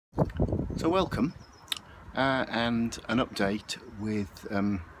So welcome and an update with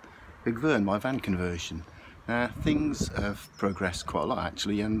Big Vern, my van conversion. Things have progressed quite a lot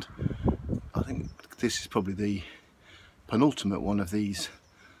actually, and I think this is probably the penultimate one of these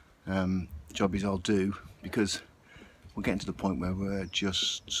jobbies I'll do, because we're getting to the point where we're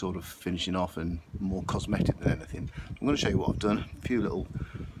just sort of finishing off and more cosmetic than anything. I'm going to show you what I've done, a few little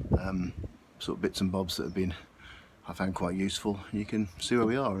sort of bits and bobs that have been I found quite useful. You can see where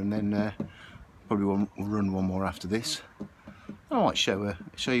we are, and then probably we'll run one more after this. I might show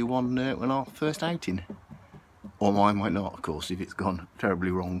you one on our first outing, or mine might not, of course, if it's gone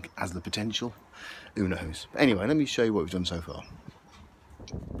terribly wrong as the potential. Who knows? But anyway, let me show you what we've done so far.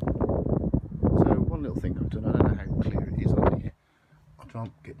 So one little thing I've done, I don't know how clear it is on here. I'll try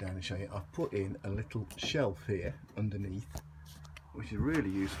and get down and show you. I've put in a little shelf here underneath, which is really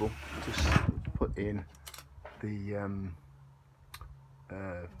useful. Just put in the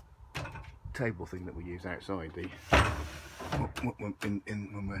table thing that we use outside when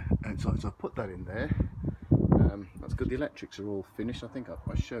we're outside. So I've put that in there. That's good. The electrics are all finished. I think I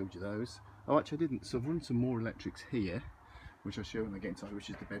showed you those. Oh, actually I didn't. So I've run some more electrics here, which I'll show when I get inside, which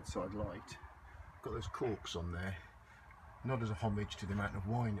is the bedside light. Got those corks on there, not as a homage to the amount of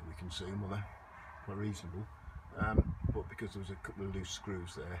wine that we consume, although quite reasonable, but because there was a couple of loose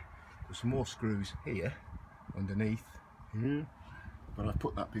screws there. There's some more screws here underneath, but I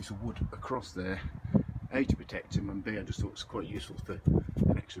put that piece of wood across there, A, to protect him, and B, I just thought it was quite useful for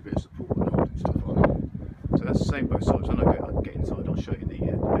an extra bit of support and holding stuff on. So that's the same both sides. When I get inside, I'll show you the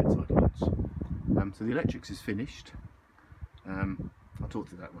bedside lights. So the electrics is finished. I'll talk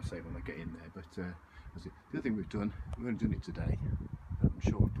to that myself when I get in there, but the other thing we've done, we've only done it today. I'm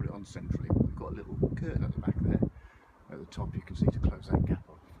sure I've put it on centrally, but we've got a little curtain at the back there. At the top you can see to close that gap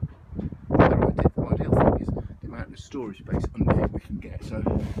up. The ideal thing is the amount of storage space under here we can get. So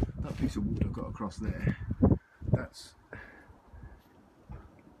that piece of wood I've got across there,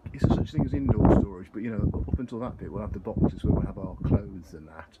 it's a such thing as indoor storage, but you know, up until that bit we'll have the boxes where we'll have our clothes and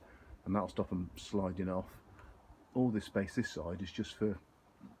that'll stop them sliding off. All this space this side is just for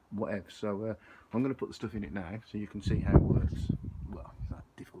whatever. So I'm going to put the stuff in it now so you can see how it works. Well, it's not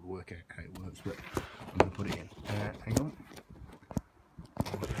difficult to work out how it works, but I'm going to put it in. Hang on.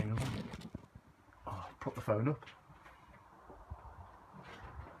 Oh, prop the phone up.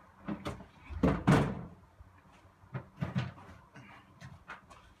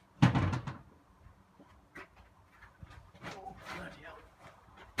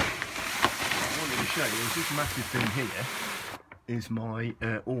 Show you is this massive thing here is my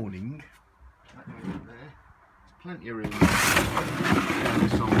awning. That goes up there. There's plenty of room down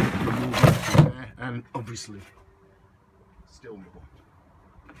this side, there, and obviously still more.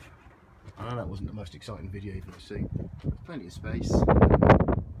 I know that wasn't the most exciting video you've ever seen. There's plenty of space.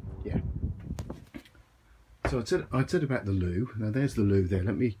 Yeah. So I'd said about the loo. Now there's the loo there.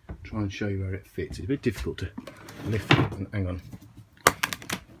 Let me try and show you where it fits. It's a bit difficult to lift it. Hang on.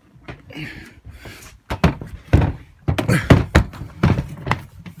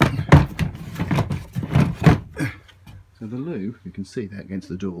 So the loo, you can see that against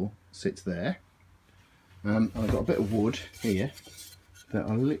the door, sits there. I've got a bit of wood here that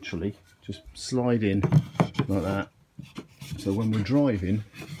I literally just slide in like that. So when we're driving,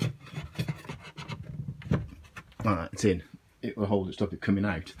 like that, it's in. It will hold it, stop it coming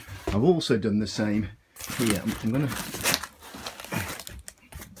out. I've also done the same here. I'm going to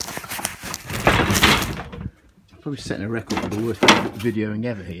probably setting a record for the worst videoing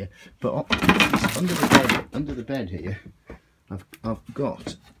ever here, but under the bed here, I've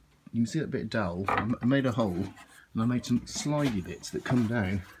got, you can see that bit of dowel. I made a hole and I made some slidey bits that come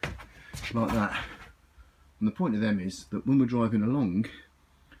down like that. And the point of them is that when we're driving along,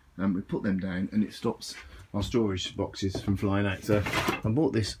 we put them down and it stops our storage boxes from flying out. So I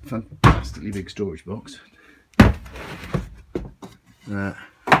bought this fantastically big storage box,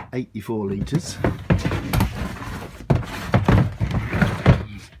 84 litres.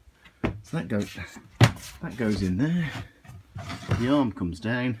 So that goes in there. The arm comes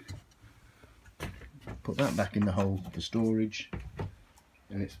down. Put that back in the hole for storage,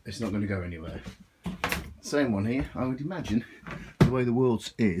 and it's not going to go anywhere. Same one here. I would imagine the way the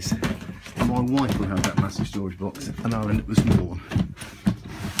world is, my wife will have that massive storage box, and I'll end up with a small one.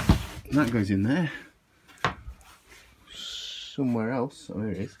 And that goes in there. Somewhere else. Oh, there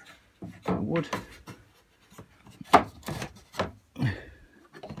it is. Wood.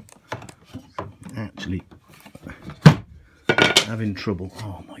 Actually having trouble.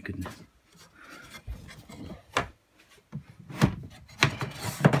 Oh my goodness.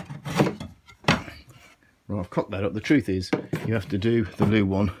 Right, I've cocked that up. The truth is you have to do the loo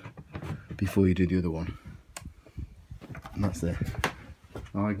one before you do the other one. And that's there.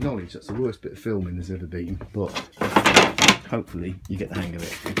 I acknowledge that's the worst bit of filming there's ever been, but hopefully you get the hang of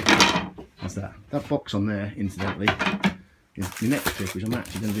it. That's that. That box on there, incidentally, is the next trick, which I'm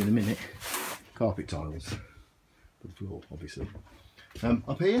actually going to do in a minute. Carpet tiles for the floor, obviously.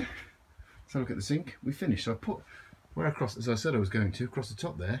 Up here, let's have a look at the sink. We finished. So I put, where across, as I said I was going to, across the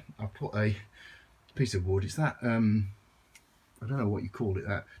top there, I put a piece of wood. It's that, I don't know what you call it,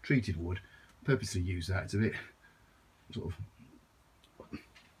 that treated wood. Purposely use that. It's a bit sort of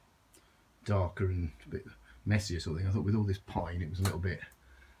darker and a bit messy or something. I thought with all this pine it was a little bit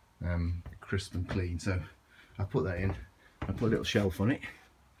crisp and clean, so I put that in. I put a little shelf on it,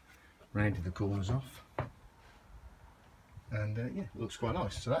 rounded the corners off, and yeah, it looks quite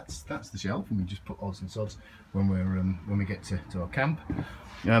nice. So that's the shelf, and we just put odds and sods when we get to our camp.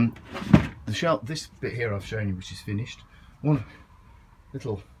 The shelf, this bit here I've shown you, which is finished. One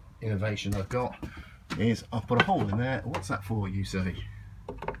little innovation I've got is I've put a hole in there. What's that for, you say?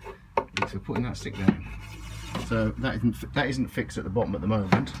 It's for putting that stick down. So that isn't fixed at the bottom at the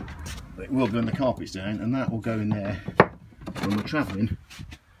moment, but it will go when the carpet's down, and that will go in there when we're travelling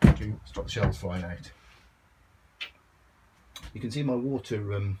to stop the shells flying out. You can see my water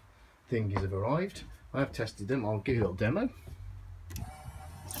thingies have arrived. I have tested them. I'll give you a little demo.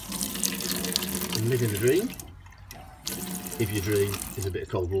 Living the dream. If your dream is a bit of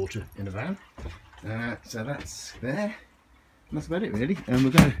cold water in a van. So that's there. And that's about it really. And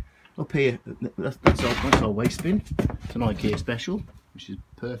we're going up here. That's our waste bin. It's an IKEA special, which is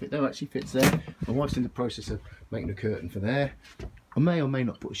perfect. That actually fits there. My wife's in the process of making a curtain for there. I may or may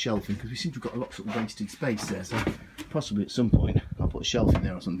not put a shelf in because we seem to have got a lot of wasted space there. So possibly at some point I'll put a shelf in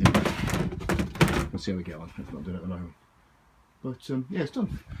there or something. We'll see how we get on. It's not doing it at the moment. But yeah, it's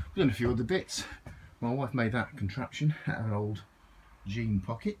done. We've done a few other bits. My wife made that contraption out of old jean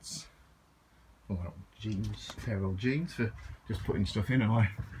pockets. Or jeans, pair of old jeans for just putting stuff in, and I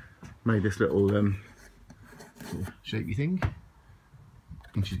made this little sort of shapey thing.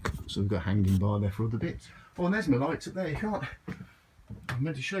 And so we've got a hanging bar there for other bits. Oh, and there's my lights up there. You can't. I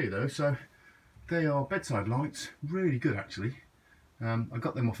meant to show you those. So they are bedside lights, really good actually. I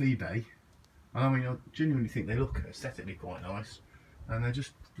got them off eBay, and I mean I genuinely think they look aesthetically quite nice, and they're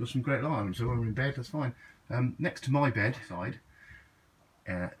just some great light. So when we're in bed, that's fine. Next to my bed side,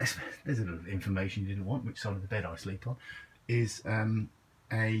 there's a little information you didn't want, which side of the bed I sleep on, is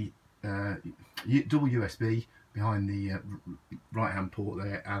a double USB behind the right hand port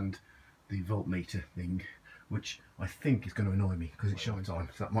there, and the voltmeter thing, which I think is going to annoy me because it shines on,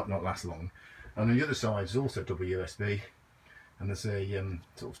 so that might not last long. And on the other side is also double USB, and there's a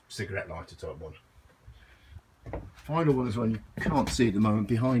sort of cigarette lighter type one. Final one is one you can't see at the moment.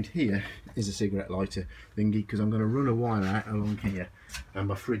 Behind here is a cigarette lighter thingy, because I'm going to run a wire out along here, and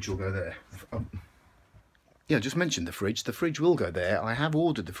my fridge will go there. Yeah, I just mentioned the fridge. The fridge will go there. I have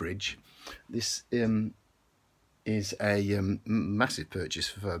ordered the fridge. This is a massive purchase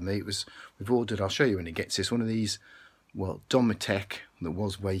for me. We've ordered, I'll show you when it gets this, one of these, well, Domitech that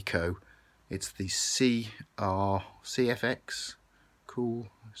was Waco. It's the CFX, cool,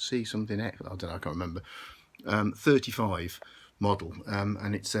 C something X, I don't know, I can't remember. 35 model,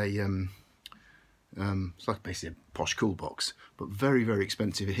 and it's a it's like basically a posh cool box, but very, very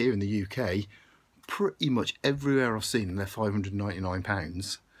expensive here in the UK. Pretty much everywhere I've seen them, they're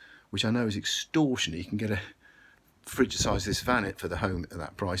 £599, which I know is extortionate. You can get a fridge the size of this van for the home at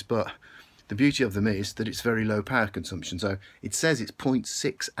that price, but the beauty of them is that it's very low power consumption. So it says it's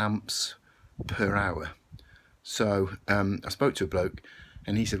 0.6 amps per hour. So I spoke to a bloke,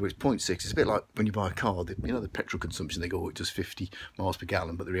 and he said, well, it's 0.6. It's a bit like when you buy a car, you know, the petrol consumption, they go, oh, it does 50 miles per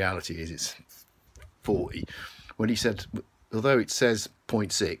gallon, but the reality is it's 40. When he said, although it says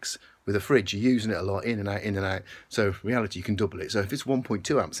 0.6, with a fridge, you're using it a lot, in and out, in and out. So reality, you can double it. So if it's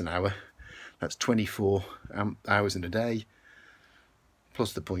 1.2 amps an hour, that's 24 hours in a day,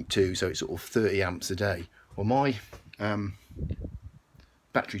 plus the 0.2, so it's sort of 30 amps a day. Well, my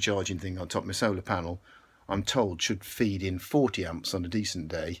battery charging thing on top of my solar panel, I'm told should feed in 40 amps on a decent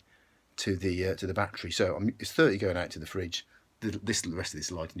day to the battery. So it's 30 going out to the fridge. The rest of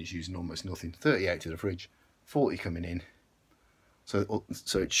this lighting is using almost nothing. 30 out to the fridge, 40 coming in. So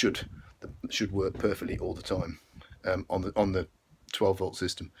it should work perfectly all the time on the 12 volt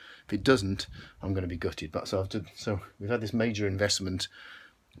system. If it doesn't, I'm going to be gutted. But so we've had this major investment,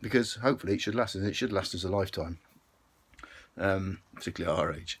 because hopefully it should last, and it should last us a lifetime. Particularly at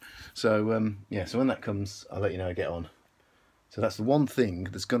our age. So yeah, so when that comes, I'll let you know how I get on. So that's the one thing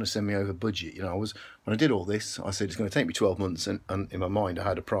that's going to send me over budget. You know, when I did all this, I said it's going to take me 12 months, and in my mind I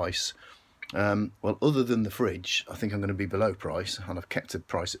had a price Well, other than the fridge, I think I'm going to be below price, and I've kept a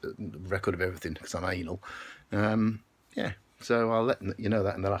price record of everything because I'm anal. Yeah, so I'll let you know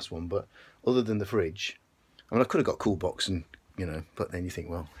that in the last one. But other than the fridge, I mean, I could have got cool box, and you know, but then you think,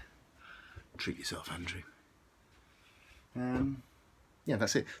 well, treat yourself, Andrew. Yeah,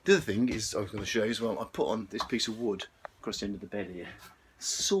 that's it. The other thing is, I was going to show you as well, I put on this piece of wood across the end of the bed here.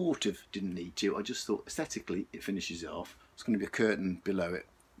 Sort of didn't need to. I just thought aesthetically it finishes it off. It's going to be a curtain below it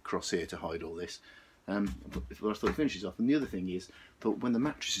across here to hide all this. But I thought it finishes off. And the other thing is, thought when the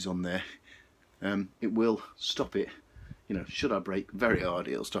mattress is on there, it will stop it. You know, should I brake very hard,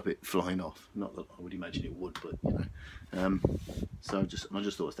 it'll stop it flying off. Not that I would imagine it would, but you know. So I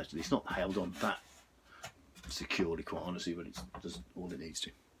just thought aesthetically, it's not held on that securely, quite honestly, but it does all it needs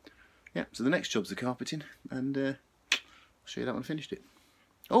to. Yeah. So the next job's the carpeting, and I'll show you that when I finished it.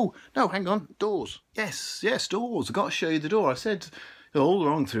 Oh no, hang on, doors. Yes, doors. I've got to show you the door. I said all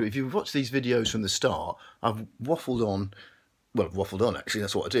along through, if you've watched these videos from the start, I've waffled on. Well, I've waffled on actually.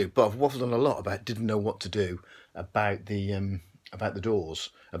 That's what I do. But I've waffled on a lot about didn't know what to do about the doors,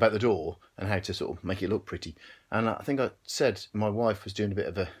 about the door, and how to sort of make it look pretty. And I think I said my wife was doing a bit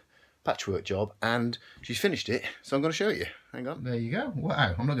of a patchwork job, and she's finished it. So I'm going to show you. Hang on. There you go.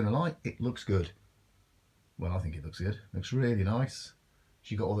 Wow. I'm not going to lie. It looks good. Well, I think it looks good. It looks really nice.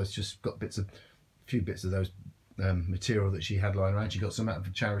 She got all this, just got a few bits of those material that she had lying around. She got some out of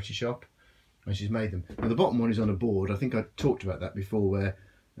a charity shop, and she's made them. Now the bottom one is on a board. I think I talked about that before, where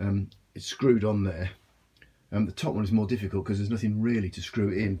it's screwed on there. The top one is more difficult because there's nothing really to screw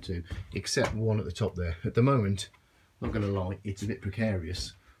it into except one at the top there. At the moment, not going to lie, it's a bit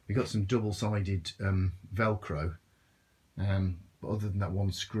precarious. We've got some double-sided Velcro, but other than that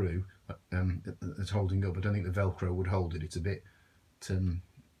one screw that's holding up, I don't think the Velcro would hold it. It's a bit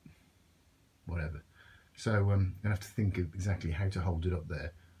whatever. So I'm going to have to think of exactly how to hold it up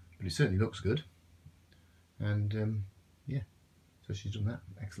there, but it certainly looks good. And yeah, so she's done that.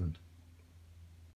 Excellent.